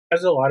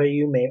As a lot of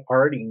you may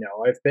already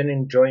know, I've been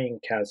enjoying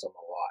Kasm a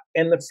lot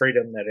and the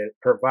freedom that it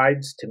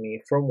provides to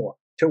me from work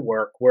to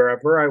work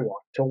wherever I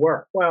want to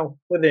work. Well,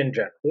 within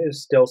general,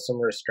 there's still some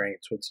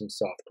restraints with some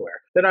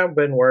software that I've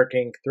been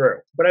working through,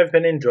 but I've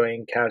been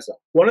enjoying Kasm.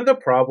 One of the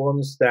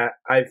problems that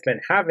I've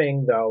been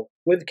having, though,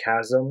 with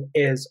Kasm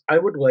is I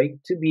would like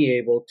to be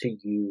able to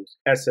use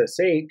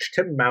SSH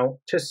to mount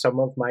to some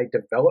of my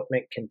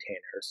development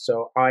containers.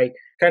 So I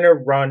kind of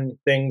run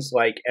things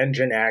like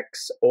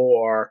Nginx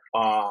or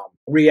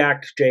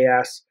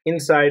React.js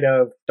inside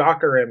of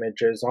Docker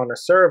images on a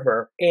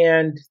server,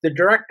 and the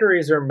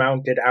directories are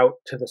mounted out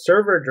to the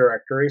server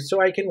directory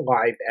so I can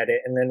live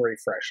edit and then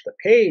refresh the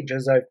page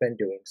as I've been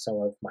doing some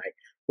of my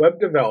web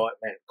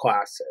development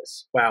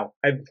classes. Well,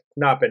 I've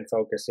not been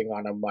focusing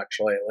on them much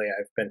lately.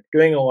 I've been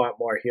doing a lot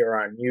more here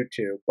on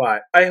YouTube,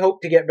 but I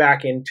hope to get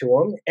back into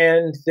them,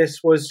 and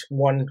this was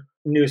one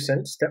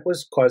nuisance that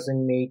was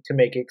causing me to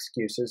make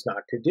excuses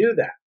not to do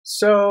that.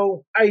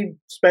 So I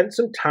spent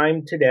some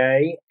time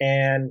today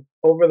and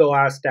over the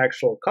last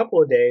actual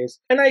couple of days,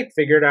 and I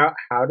figured out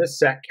how to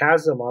set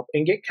Kasm up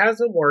and get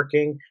Kasm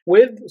working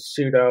with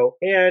sudo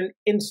and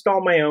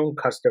install my own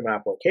custom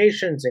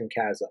applications in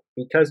Kasm,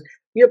 because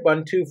the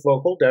Ubuntu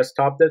Focal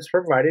Desktop that's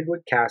provided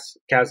with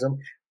Kasm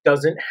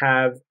doesn't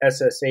have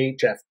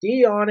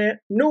SSHFD on it,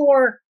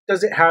 nor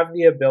does it have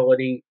the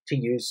ability to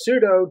use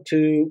sudo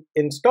to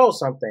install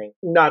something.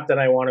 Not that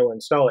I want to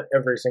install it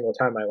every single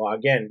time I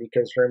log in,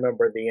 because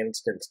remember, the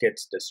instance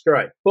gets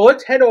destroyed. But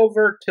let's head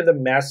over to the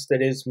mess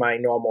that is my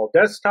normal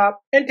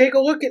desktop and take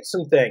a look at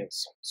some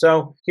things.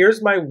 So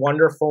here's my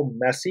wonderful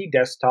messy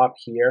desktop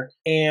here,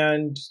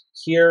 and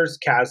here's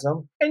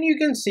Kasm. And you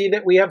can see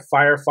that we have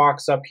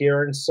Firefox up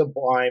here and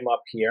Sublime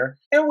up here.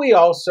 And we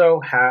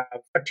also have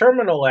a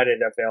terminal edit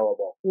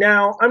available.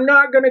 Now, I'm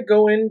not going to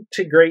go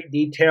into great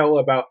detail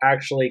about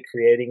actually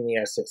creating the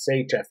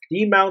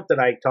SSHFD mount that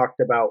I talked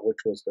about, which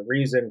was the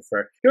reason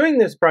for doing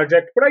this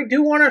project, but I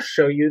do want to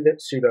show you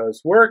that sudo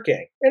is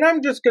working. And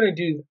I'm going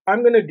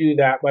to do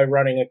that by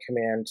running a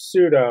command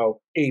sudo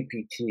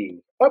apt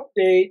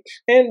update,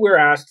 and we're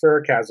asked for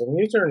a Kasm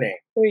username.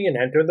 We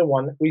can enter the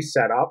one that we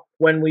set up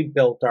when we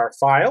built our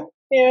file,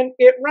 and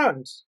it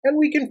runs. And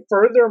we can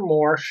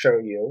furthermore show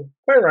you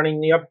by running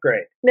the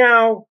upgrade.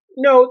 Now,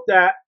 note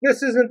that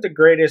this isn't the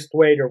greatest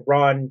way to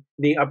run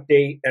the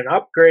update and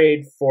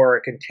upgrade for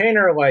a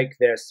container like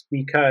this,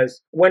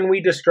 because when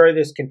we destroy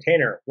this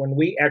container, when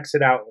we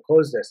exit out and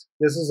close this,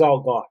 this is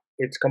all gone.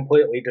 It's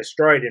completely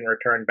destroyed and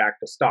returned back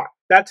to stock.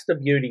 That's the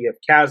beauty of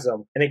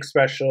Kasm, and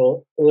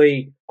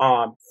especially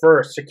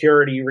for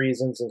security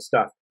reasons and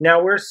stuff.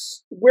 Now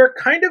we're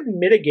kind of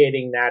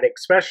mitigating that,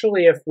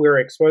 especially if we're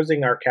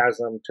exposing our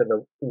Kasm to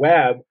the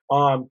web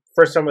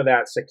for some of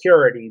that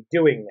security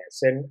doing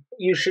this. And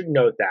you should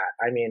note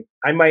that. I mean,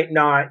 I might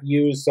not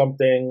use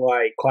something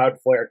like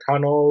Cloudflare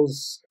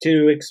tunnels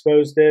to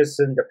expose this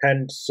and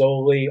depend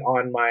solely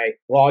on my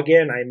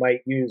login. I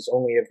might use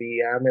only a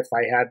VM if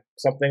I had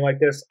something like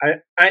this.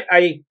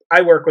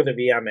 I work with a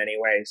VM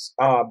anyways,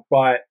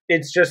 but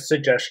it's just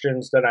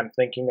suggestions that I'm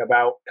thinking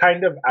about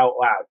kind of out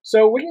loud.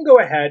 So we can go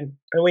ahead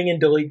and we can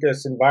delete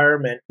this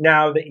environment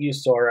now that you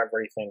saw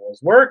everything was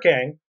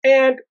working.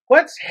 And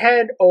let's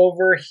head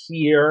over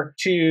here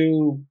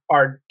to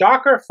our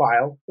Docker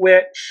file,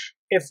 which,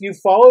 if you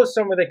follow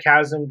some of the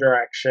Kasm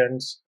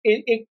directions,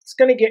 it's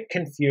going to get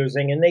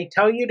confusing, and they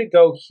tell you to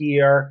go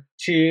here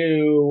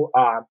to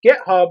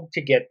GitHub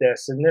to get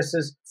this, and this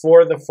is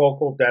for the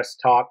Focal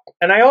Desktop.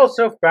 And I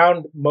also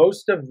found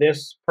most of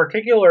this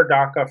particular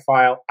Docker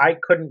file I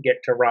couldn't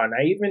get to run.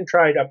 I even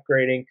tried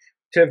upgrading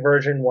to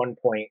version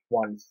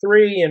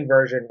 1.13 and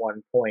version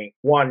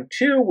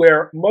 1.12,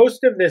 where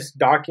most of this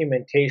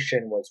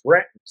documentation was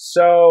written.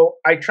 So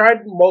I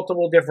tried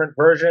multiple different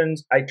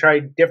versions. I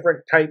tried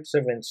different types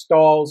of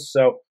installs.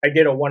 So I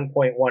did a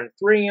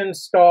 1.13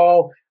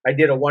 install. I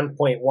did a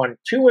 1.12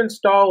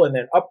 install and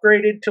then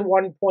upgraded to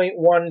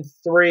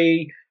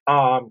 1.13.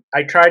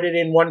 I tried it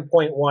in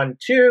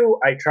 1.12.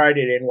 I tried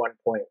it in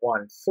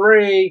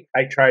 1.13.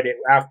 I tried it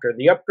after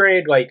the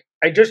upgrade. Like,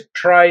 I just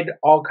tried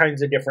all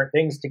kinds of different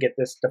things to get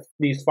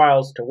these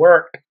files to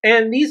work.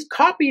 And these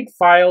copied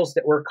files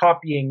that we're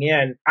copying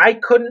in, I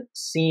couldn't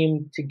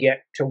seem to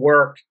get to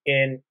work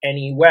in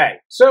any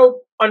way.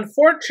 So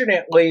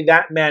unfortunately,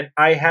 that meant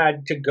I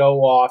had to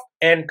go off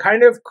and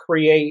kind of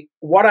create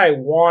what I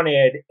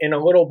wanted in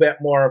a little bit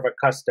more of a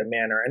custom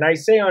manner. And I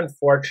say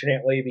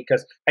unfortunately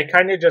because I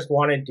kind of just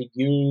wanted to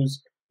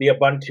use the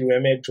Ubuntu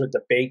image with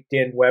the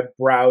baked-in web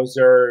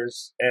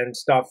browsers and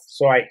stuff,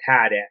 so I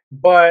had it.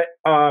 But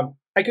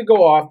I could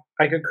go off,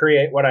 I could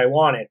create what I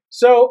wanted.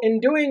 So in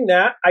doing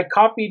that, I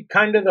copied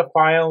kind of the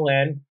file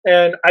in,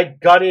 and I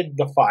gutted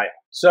the file.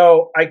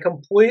 So I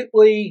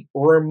completely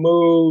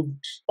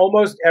removed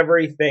almost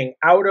everything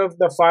out of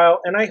the file,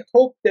 and I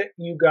hope that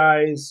you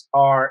guys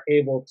are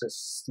able to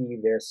see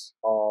this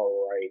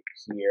all right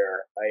right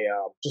here. I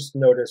just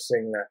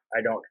noticing that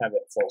I don't have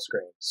it full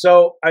screen.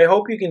 So I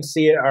hope you can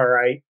see it all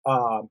right,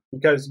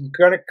 because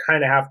you're going to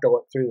kind of have to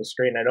look through the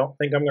screen. I don't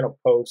think I'm going to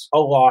post a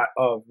lot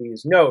of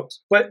these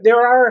notes, but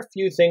there are a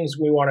few things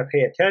we want to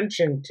pay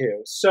attention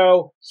to.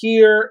 So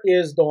here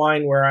is the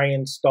line where I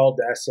installed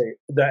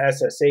the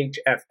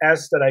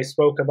SSHFS that I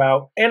spoke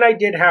about, and I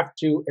did have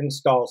to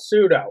install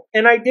sudo.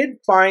 And I did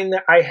find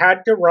that I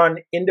had to run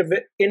in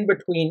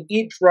between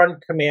each run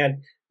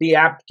command the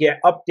apt-get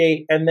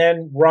update and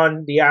then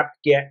run the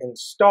apt-get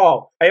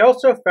install. I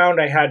also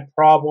found I had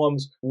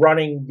problems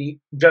running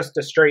just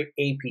a straight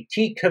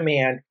apt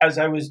command as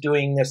I was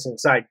doing this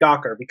inside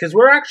Docker, because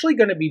we're actually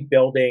going to be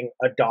building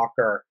a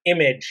Docker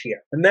image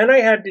here. And then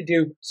I had to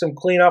do some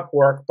cleanup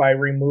work by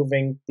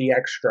removing the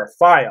extra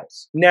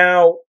files.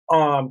 Now,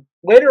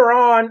 later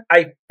on,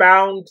 I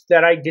found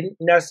that I didn't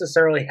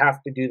necessarily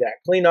have to do that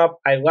cleanup.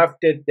 I left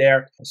it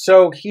there.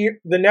 So here,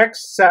 the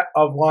next set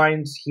of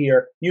lines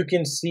here, you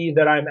can see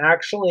that I'm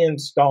actually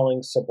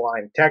installing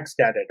Sublime Text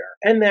Editor.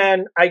 And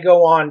then I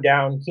go on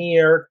down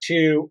here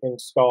to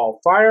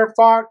install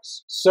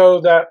Firefox so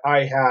that I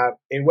have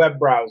a web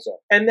browser.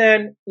 And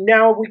then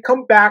now we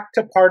come back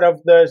to part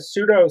of the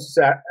sudo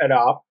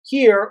setup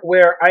here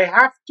where I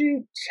have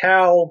to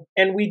tell,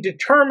 and we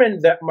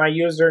determined that my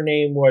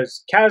username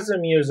was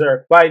Kasm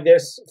user by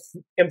this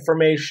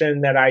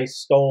information that I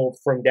stole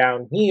from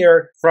down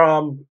here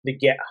from the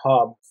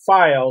GitHub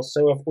file.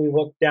 So if we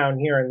look down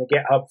here in the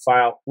GitHub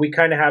file, we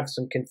kind of have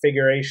some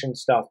configuration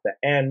stuff that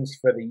ends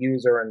for the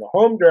user in the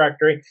home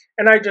directory,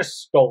 and I just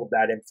stole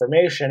that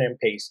information and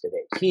pasted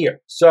it here.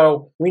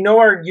 So we know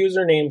our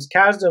username's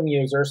Kasm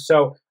user,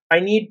 so I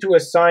need to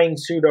assign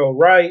sudo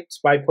rights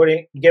by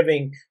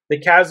giving the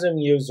Kasm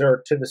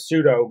user to the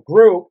sudo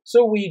group.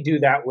 So we do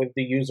that with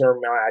the user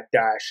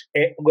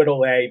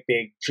 -a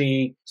big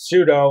G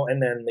sudo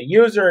and then the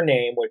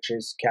username, which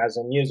is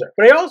Kasm user.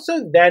 But I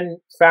also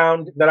then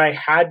found that I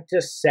had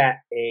to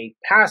set a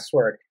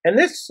password, and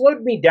this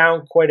slowed me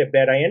down quite a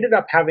bit. I ended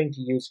up having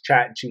to use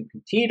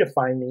ChatGPT to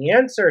find the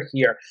answer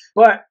here.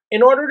 But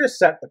in order to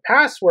set the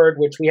password,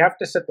 which we have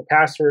to set the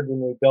password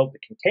when we build the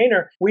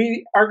container,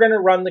 we are going to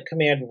run the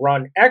command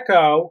run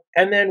echo,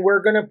 and then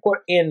we're going to put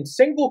in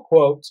single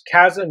quotes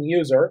Kasm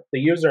user,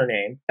 the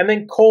username, and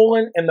then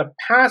colon and the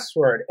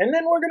password, and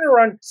then we're going to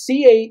run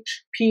chpasswd.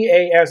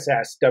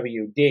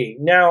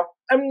 Now,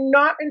 I'm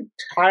not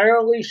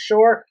entirely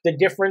sure the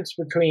difference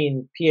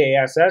between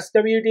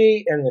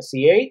PASSWD and the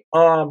C8,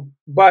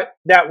 but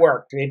that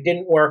worked. It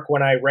didn't work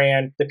when I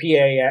ran the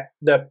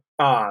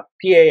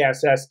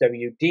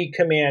PASSWD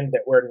command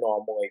that we're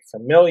normally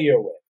familiar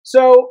with.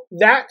 So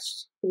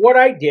that's what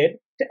I did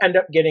to end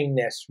up getting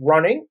this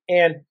running,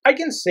 and I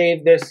can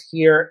save this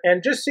here,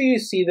 and just so you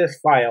see this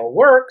file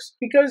works,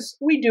 because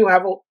we do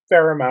have a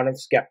fair amount of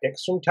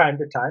skeptics from time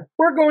to time,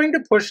 we're going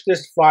to push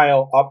this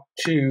file up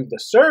to the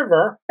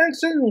server, and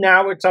so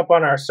now it's up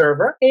on our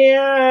server,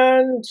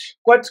 and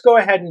let's go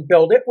ahead and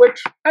build it,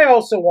 which I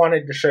also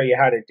wanted to show you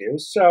how to do.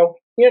 So,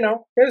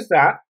 here's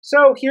that.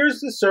 So here's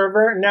the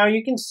server. Now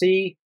you can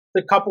see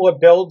the couple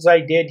of builds I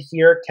did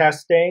here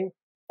testing,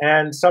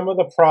 and some of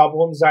the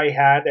problems I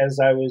had as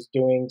I was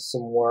doing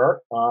some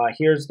work.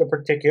 Here's the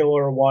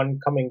particular one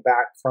coming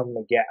back from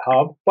the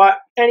GitHub. But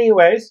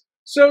anyways,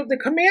 so the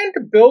command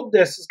to build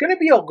this is going to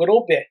be a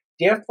little bit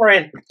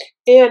different,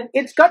 and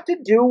it's got to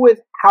do with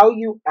how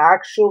you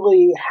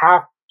actually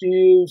have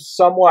to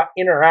somewhat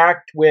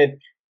interact with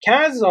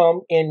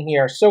Kasm in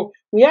here. So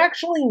we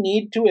actually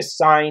need to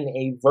assign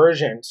a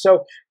version.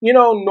 So,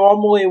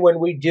 normally when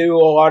we do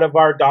a lot of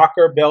our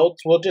Docker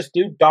builds, we'll just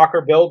do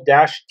docker build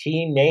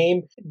 -t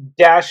name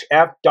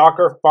 -f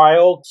docker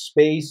file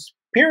space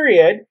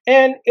period,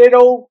 and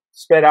it'll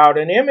spit out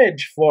an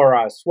image for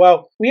us.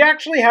 Well, we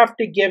actually have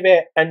to give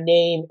it a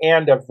name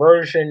and a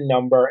version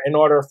number in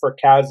order for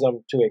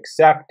Kasm to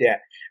accept it.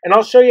 And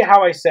I'll show you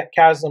how I set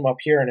Kasm up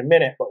here in a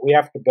minute, but we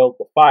have to build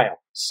the file.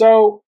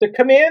 So the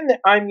command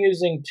that I'm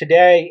using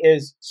today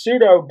is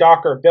sudo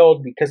docker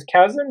build, because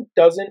Kasm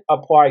doesn't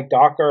apply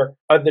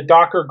the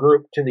Docker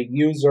group to the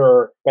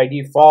user by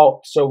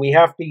default, so we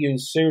have to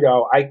use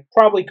sudo. I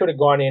probably could have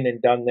gone in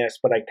and done this,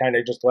 but I kind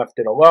of just left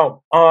it alone.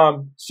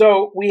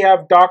 So we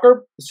have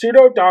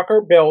sudo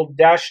docker build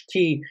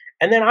 -t,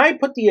 and then I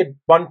put the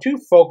Ubuntu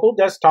Focal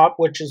Desktop,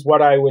 which is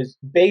what I was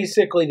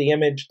basically the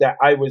image that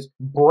I was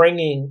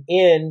bringing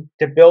in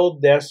to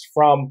build this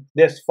from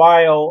this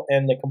file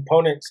and the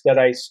components that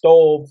I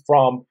stole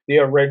from the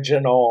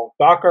original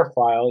Docker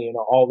file,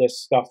 all this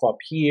stuff up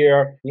here,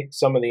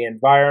 some of the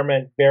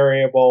environment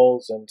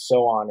variables, and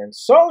so on and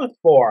so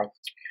forth.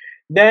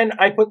 Then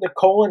I put the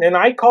colon, and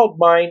I called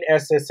mine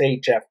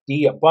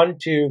SSHFD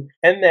Ubuntu,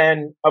 and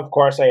then, of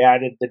course, I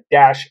added the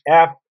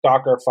 -f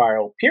Docker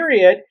file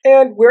period,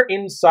 and we're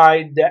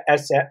inside the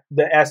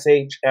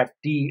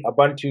SHFD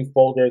Ubuntu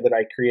folder that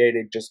I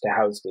created just to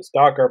house this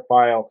Docker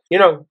file.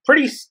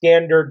 Pretty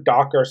standard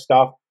Docker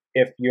stuff.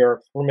 if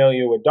you're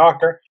familiar with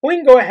Docker. We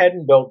can go ahead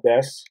and build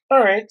this. All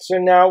right, so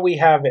now we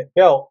have it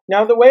built.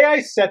 Now, the way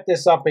I set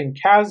this up in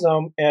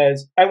Kasm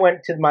is I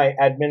went to my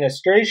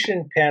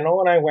administration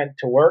panel and I went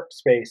to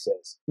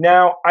Workspaces.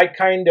 Now, I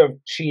kind of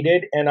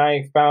cheated and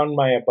I found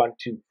my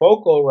Ubuntu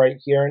Focal right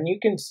here, and you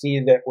can see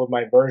that with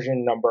my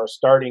version number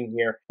starting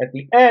here at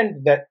the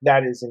end,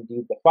 that is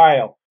indeed the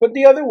file. But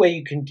the other way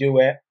you can do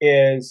it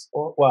is,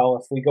 well,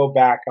 if we go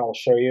back, I'll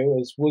show you,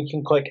 is we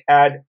can click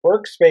Add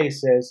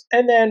Workspaces,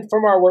 and then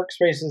from our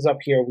Workspaces up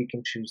here, we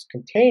can choose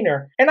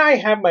Container. And I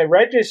have my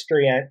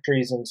registry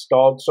entries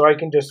installed, so I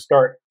can just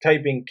start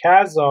typing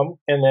Kasm,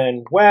 and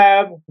then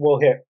Web, we'll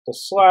hit the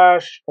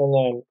slash, and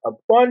then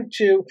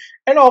Ubuntu,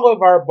 and all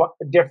of our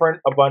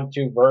different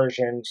Ubuntu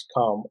versions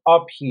come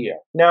up here.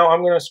 Now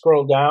I'm going to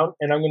scroll down,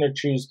 and I'm going to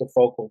choose the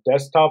Focal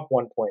Desktop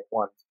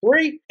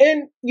 1.13,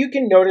 and you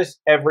can notice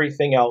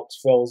everything else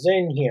fills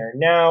in here.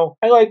 Now,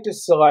 I like to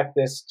select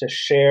this to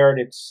shared.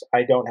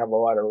 I don't have a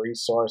lot of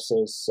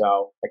resources,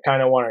 so I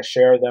kind of want to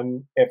share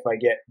them if I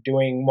get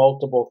doing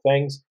multiple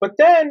things. But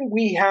then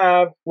we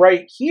have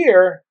right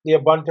here, the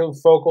Ubuntu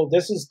Focal.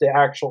 This is the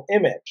actual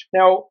image.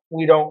 Now,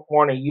 we don't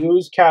want to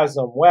use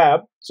Kasm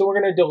Web, so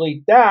we're going to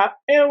delete that,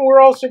 and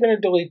we're also going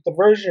to delete the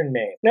version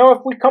name. Now,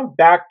 if we come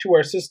back to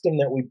our system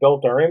that we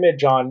built our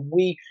image on,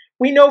 we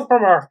know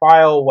from our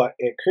file what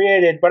it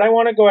created, but I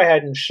want to go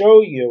ahead and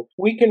show you.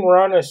 We can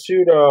run a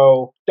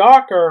sudo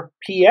docker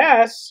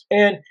ps,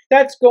 and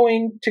that's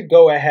going to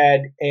go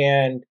ahead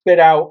and spit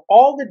out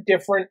all the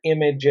different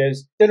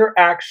images that are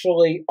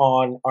actually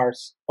on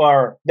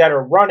that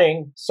are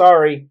running.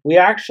 Sorry, we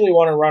actually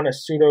want to run a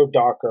sudo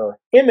docker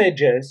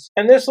images,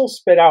 and this will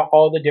spit out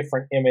all the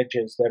different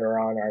images that are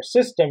on our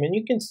system, and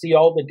you can see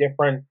all the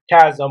different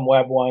Kasm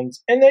Web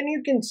ones, and then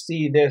you can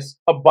see this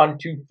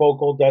Ubuntu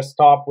Focal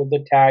Desktop with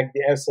the tag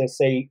the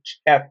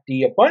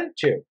SSHFD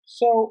Ubuntu.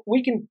 So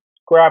we can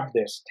grab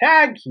this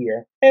tag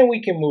here, and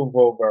we can move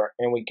over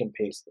and we can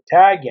paste the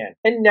tag in.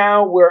 And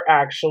now we're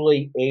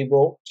actually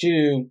able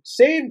to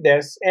save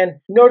this. And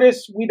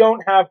notice we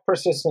don't have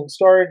persistent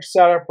storage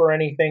set up or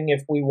anything.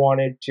 If we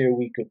wanted to,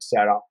 we could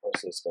set up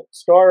persistent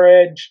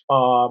storage.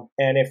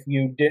 And if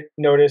you did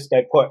notice,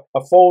 I put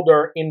a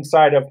folder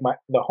inside of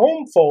the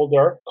home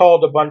folder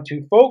called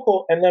Ubuntu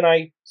Focal, and then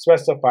I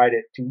specified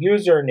it to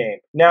username.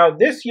 Now,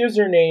 this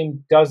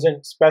username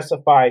doesn't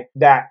specify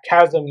that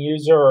Kasm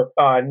user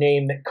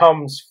name that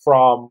comes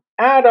from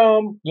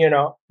Adam,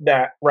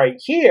 that right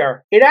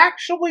here. It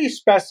actually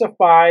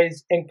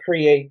specifies and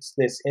creates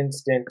this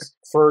instance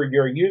for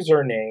your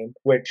username,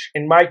 which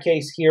in my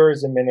case here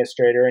is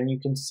administrator, and you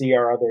can see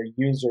our other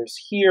users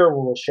here.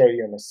 We'll show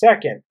you in a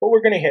second. But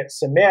we're going to hit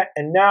submit,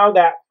 and now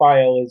that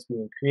file is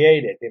being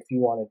created. If you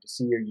wanted to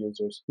see your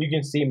users, you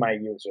can see my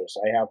users.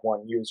 I have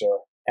one user,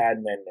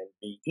 admin and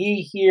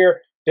VE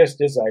here,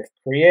 just as I've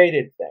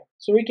created things.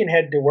 So we can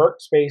head to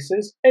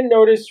Workspaces, and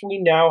notice we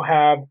now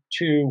have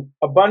two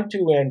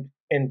Ubuntu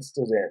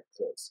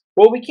instances.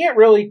 Well, we can't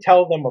really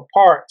tell them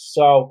apart,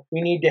 so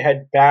we need to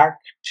head back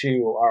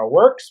to our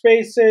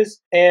Workspaces,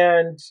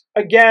 and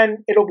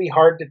again, it'll be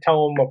hard to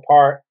tell them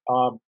apart.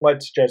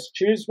 Let's just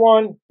choose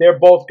one. They're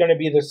both going to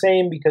be the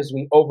same because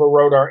we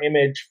overwrote our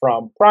image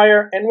from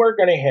prior, and we're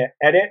going to hit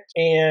edit.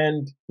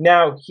 And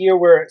now here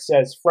where it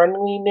says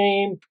friendly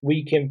name,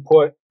 we can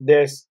put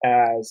this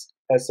as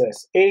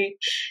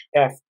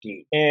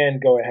SSHFD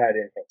and go ahead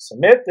and hit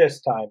submit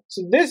this time.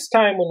 So this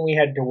time when we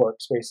head to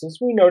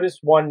Workspaces, we notice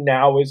one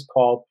now is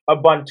called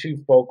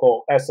Ubuntu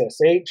Focal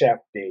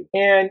SSHFD.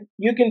 And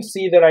you can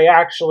see that I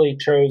actually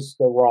chose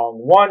the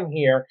wrong one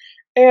here.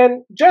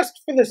 And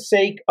just for the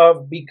sake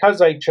of,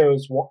 because I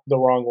chose the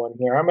wrong one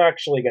here, I'm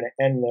actually going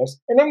to end this,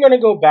 and I'm going to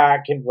go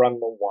back and run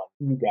the one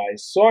you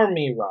guys saw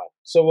me run.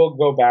 So we'll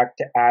go back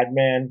to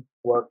admin,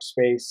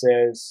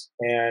 Workspaces,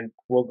 and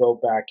we'll go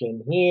back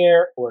in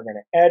here. We're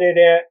going to edit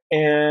it,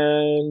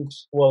 and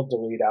we'll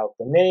delete out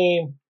the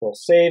name. We'll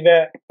save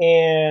it,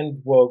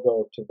 and we'll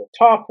go to the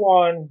top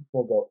one.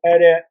 We'll go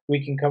edit.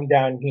 We can come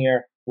down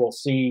here. We'll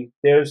see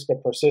there's the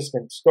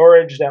persistent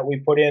storage that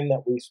we put in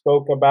that we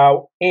spoke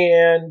about.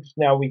 And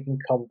now we can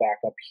come back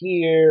up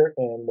here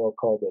and we'll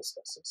call this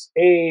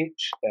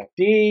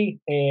SSHFD,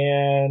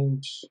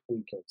 and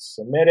we can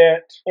submit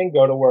it and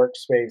go to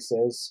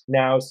Workspaces.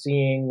 Now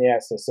seeing the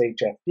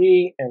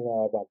SSHFD and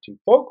the Ubuntu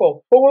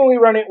Focal. But when we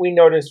run it, we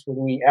notice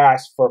when we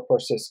asked for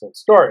persistent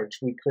storage.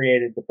 We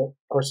created the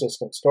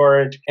persistent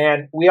storage,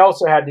 and we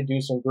also had to do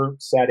some group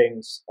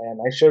settings,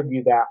 and I showed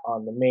you that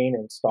on the main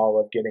install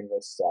of getting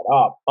this set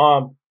up.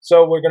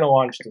 So we're going to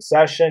launch the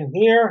session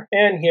here,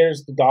 and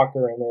here's the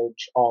Docker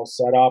image all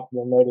set up.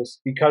 You'll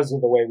notice because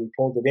of the way we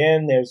pulled it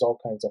in, there's all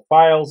kinds of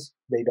files.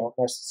 They don't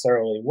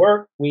necessarily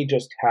work. We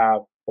just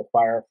have the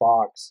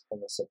Firefox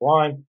and the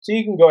Sublime. So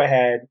you can go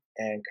ahead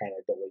and kind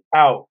of delete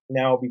out.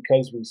 Now,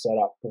 because we set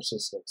up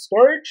persistent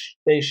storage,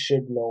 they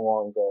should no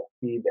longer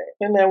be there.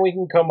 And then we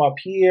can come up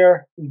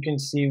here. You can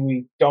see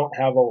we don't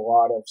have a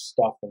lot of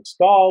stuff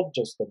installed,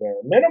 just the bare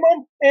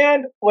minimum.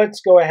 And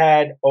let's go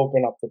ahead,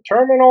 open up the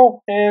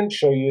terminal and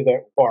show you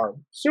that, or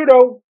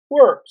sudo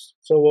works.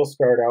 So we'll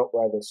start out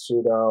by the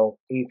sudo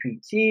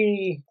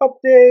apt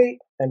update,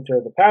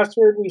 enter the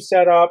password we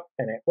set up,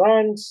 and it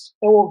runs.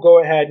 And we'll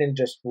go ahead and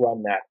just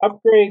run that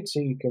upgrade so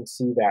you can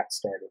see that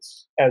start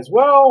as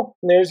well.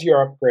 And there's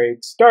your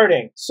upgrade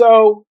starting.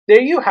 So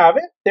there you have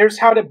it. There's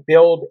how to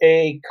build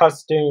a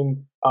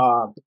custom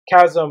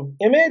Kasm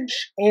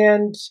image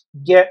and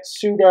get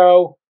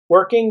sudo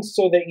working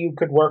so that you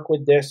could work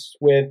with this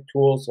with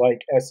tools like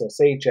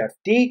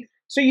SSHFD,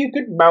 so you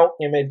could mount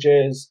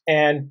images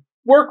and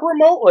work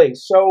remotely.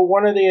 So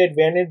one of the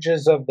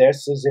advantages of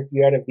this is if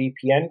you had a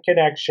VPN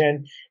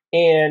connection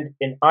and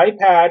an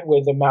iPad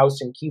with a mouse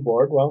and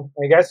keyboard, well,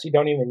 I guess you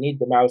don't even need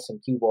the mouse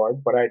and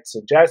keyboard, but I'd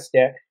suggest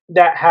it,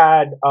 that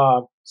had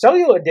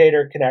cellular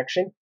data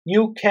connection,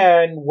 you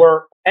can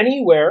work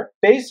anywhere,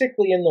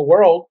 basically in the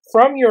world,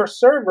 from your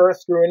server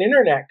through an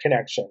internet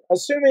connection,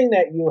 assuming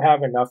that you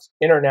have enough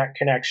internet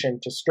connection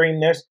to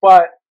stream this.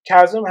 But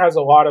Kasm has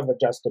a lot of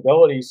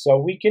adjustability, so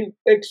we can,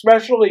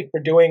 especially for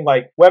doing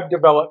like web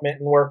development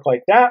and work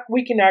like that,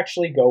 we can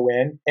actually go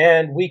in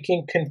and we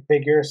can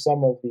configure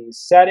some of these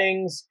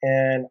settings.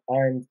 And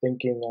I'm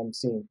thinking I'm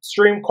seeing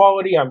stream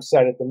quality, I'm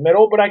set at the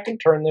middle, but I can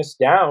turn this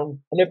down.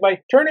 And if I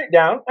turn it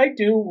down, I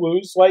do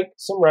lose like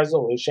some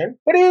resolution,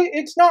 but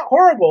it's not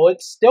horrible.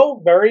 It's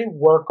still very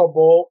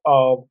workable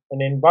of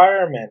an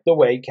environment, the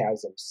way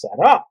Kasm's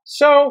set up.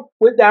 So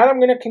with that, I'm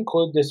going to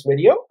conclude this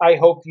video. I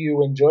hope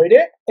you enjoyed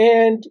it,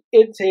 and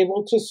it's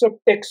able to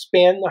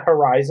expand the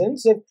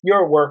horizons of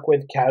your work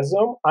with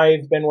Kasm.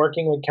 I've been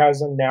working with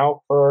Kasm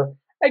now for,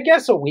 I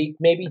guess, a week,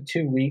 maybe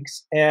 2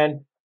 weeks, and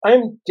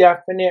I'm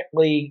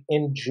definitely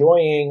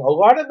enjoying a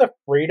lot of the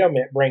freedom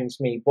it brings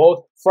me,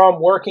 both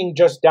from working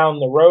just down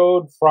the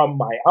road from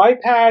my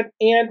iPad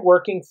and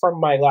working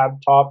from my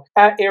laptop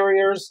at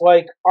areas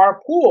like our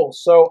pool.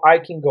 So I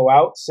can go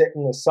out, sit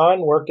in the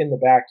sun, work in the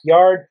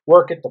backyard,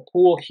 work at the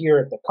pool here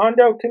at the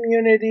condo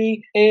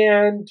community,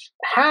 and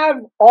have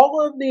all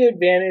of the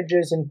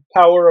advantages and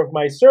power of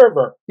my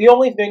server. The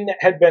only thing that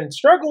had been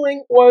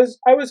struggling was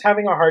I was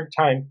having a hard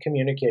time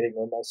communicating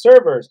with my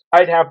servers.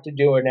 I'd have to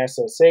do an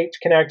SSH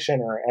connection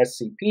or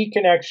SCP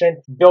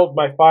connection, build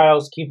my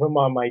files, keep them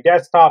on my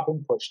desktop,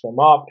 and push them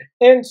up,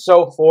 and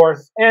so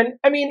forth. And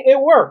I mean, it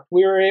worked.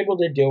 We were able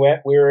to do it.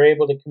 We were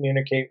able to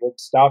communicate with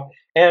stuff.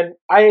 And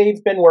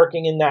I've been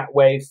working in that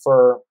way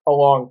for a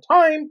long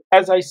time.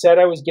 As I said,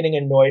 I was getting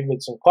annoyed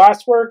with some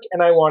classwork,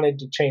 and I wanted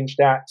to change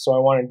that. So I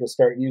wanted to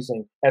start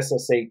using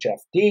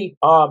SSHFD.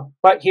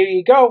 But here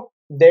you go.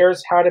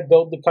 There's how to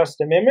build the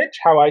custom image,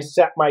 how I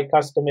set my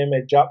custom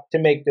image up to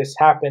make this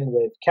happen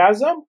with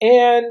Kasm.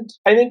 And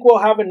I think we'll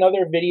have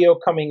another video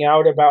coming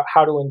out about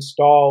how to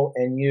install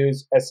and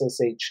use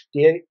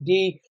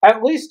SSHD,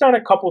 at least on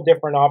a couple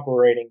different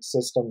operating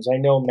systems. I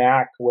know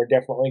Mac, we're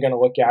definitely going to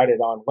look at it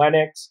on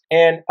Linux.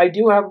 And I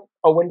do have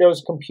a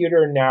Windows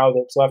computer now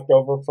that's left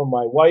over from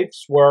my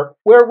wife's work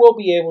where we'll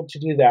be able to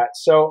do that.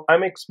 So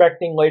I'm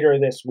expecting later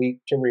this week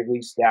to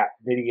release that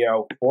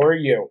video for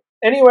you.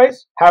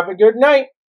 Anyways, have a good night.